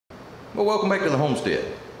Well, welcome back to the homestead.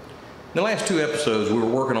 In the last two episodes, we were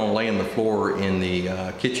working on laying the floor in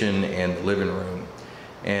the kitchen and the living room.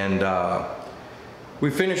 And we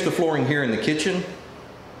finished the flooring here in the kitchen,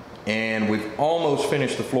 and we've almost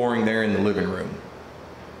finished the flooring there in the living room.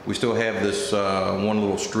 We still have this one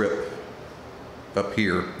little strip up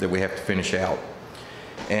here that we have to finish out.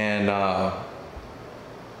 And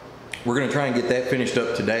we're going to try and get that finished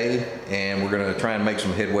up today, and we're going to try and make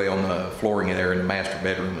some headway on the flooring there in the master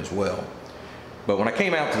bedroom as well. But when I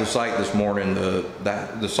came out to the site this morning,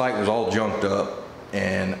 the site was all junked up,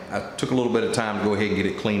 and I took a little bit of time to go ahead and get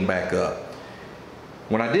it cleaned back up.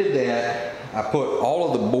 When I did that, I put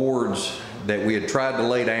all of the boards that we had tried to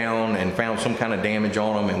lay down and found some kind of damage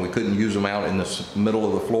on them and we couldn't use them out in the middle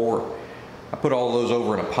of the floor. I put all those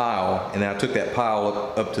over in a pile, and then I took that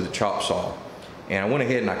pile up to the chop saw. And I went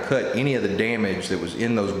ahead and I cut any of the damage that was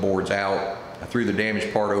in those boards out. I threw the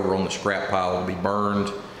damaged part over on the scrap pile to be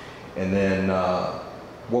burned. And then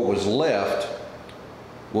what was left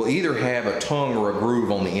will either have a tongue or a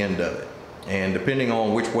groove on the end of it. And depending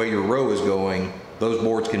on which way your row is going, those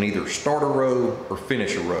boards can either start a row or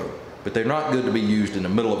finish a row. But they're not good to be used in the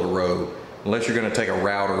middle of a row unless you're going to take a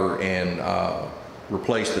router and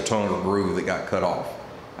replace the tongue or groove that got cut off.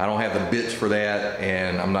 I don't have the bits for that,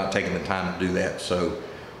 and I'm not taking the time to do that. So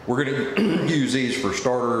we're going to use these for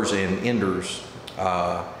starters and enders.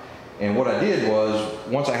 And what I did was,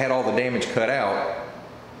 once I had all the damage cut out,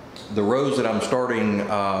 the rows that I'm starting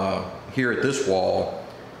here at this wall,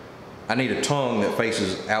 I need a tongue that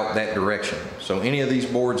faces out that direction. So any of these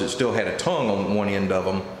boards that still had a tongue on one end of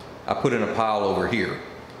them, I put in a pile over here.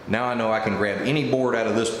 Now I know I can grab any board out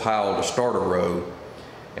of this pile to start a row,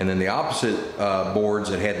 and then the opposite boards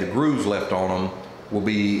that had the grooves left on them will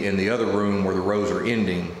be in the other room where the rows are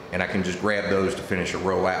ending, and I can just grab those to finish a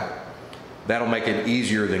row out. That'll make it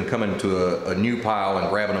easier than coming to a new pile and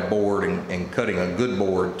grabbing a board and cutting a good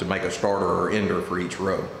board to make a starter or ender for each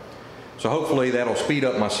row. So hopefully that'll speed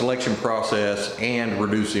up my selection process and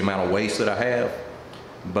reduce the amount of waste that I have.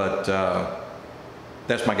 But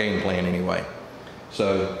that's my game plan anyway.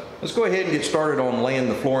 So let's go ahead and get started on laying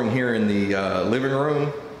the flooring here in the living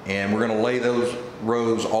room, and we're going to lay those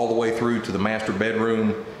rows all the way through to the master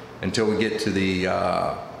bedroom until we get to the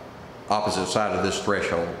opposite side of this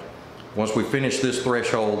threshold. Once we finish this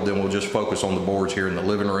threshold, then we'll just focus on the boards here in the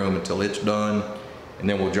living room until it's done, and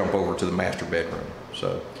then we'll jump over to the master bedroom.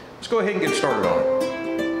 So let's go ahead and get started on it.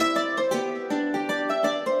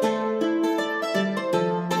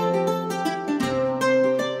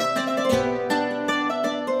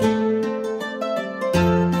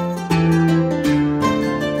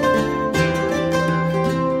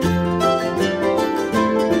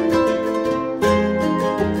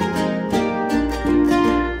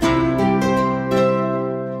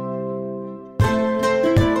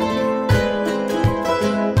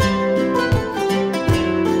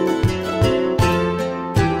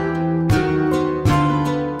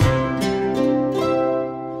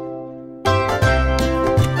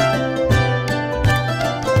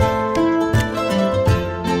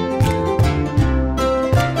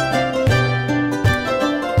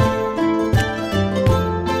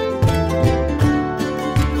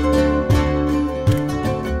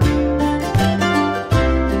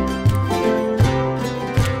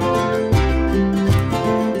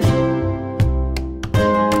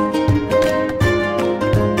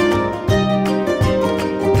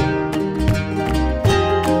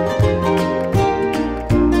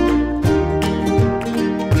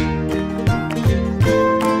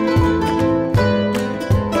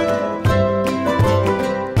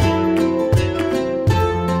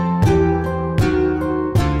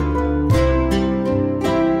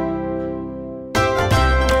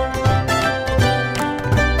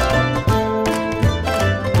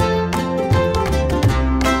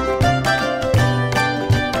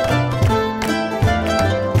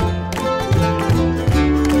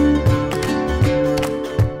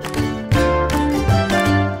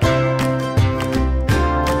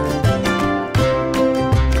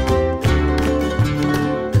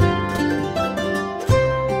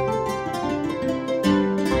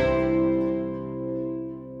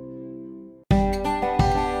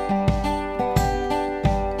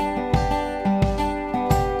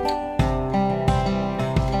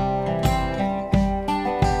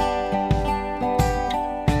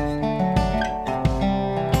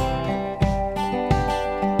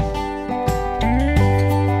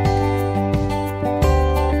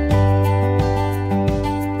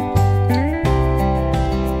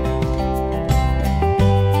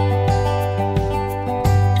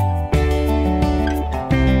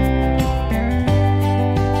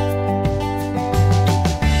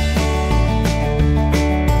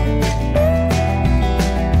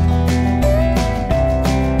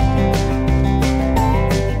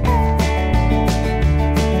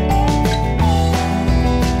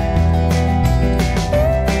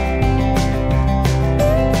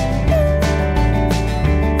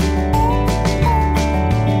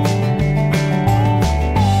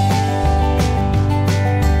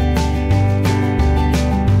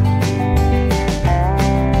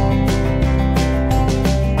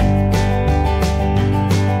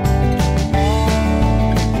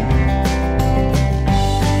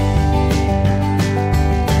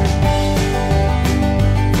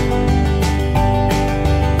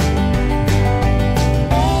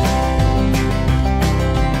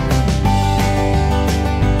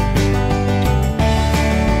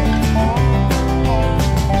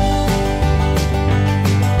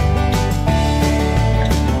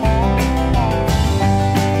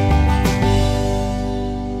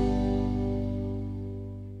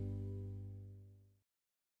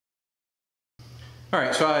 All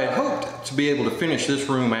right, so I had hoped to be able to finish this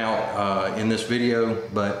room out in this video,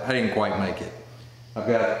 but I didn't quite make it. I've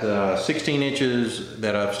got 16 inches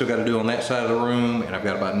that I've still got to do on that side of the room, and I've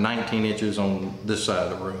got about 19 inches on this side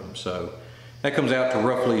of the room. So that comes out to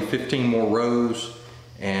roughly 15 more rows,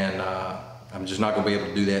 and I'm just not going to be able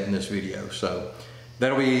to do that in this video. So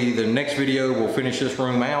that'll be the next video. We'll finish this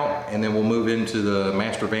room out, and then we'll move into the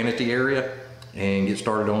master vanity area and get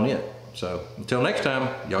started on it. So until next time,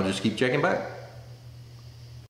 y'all just keep checking back.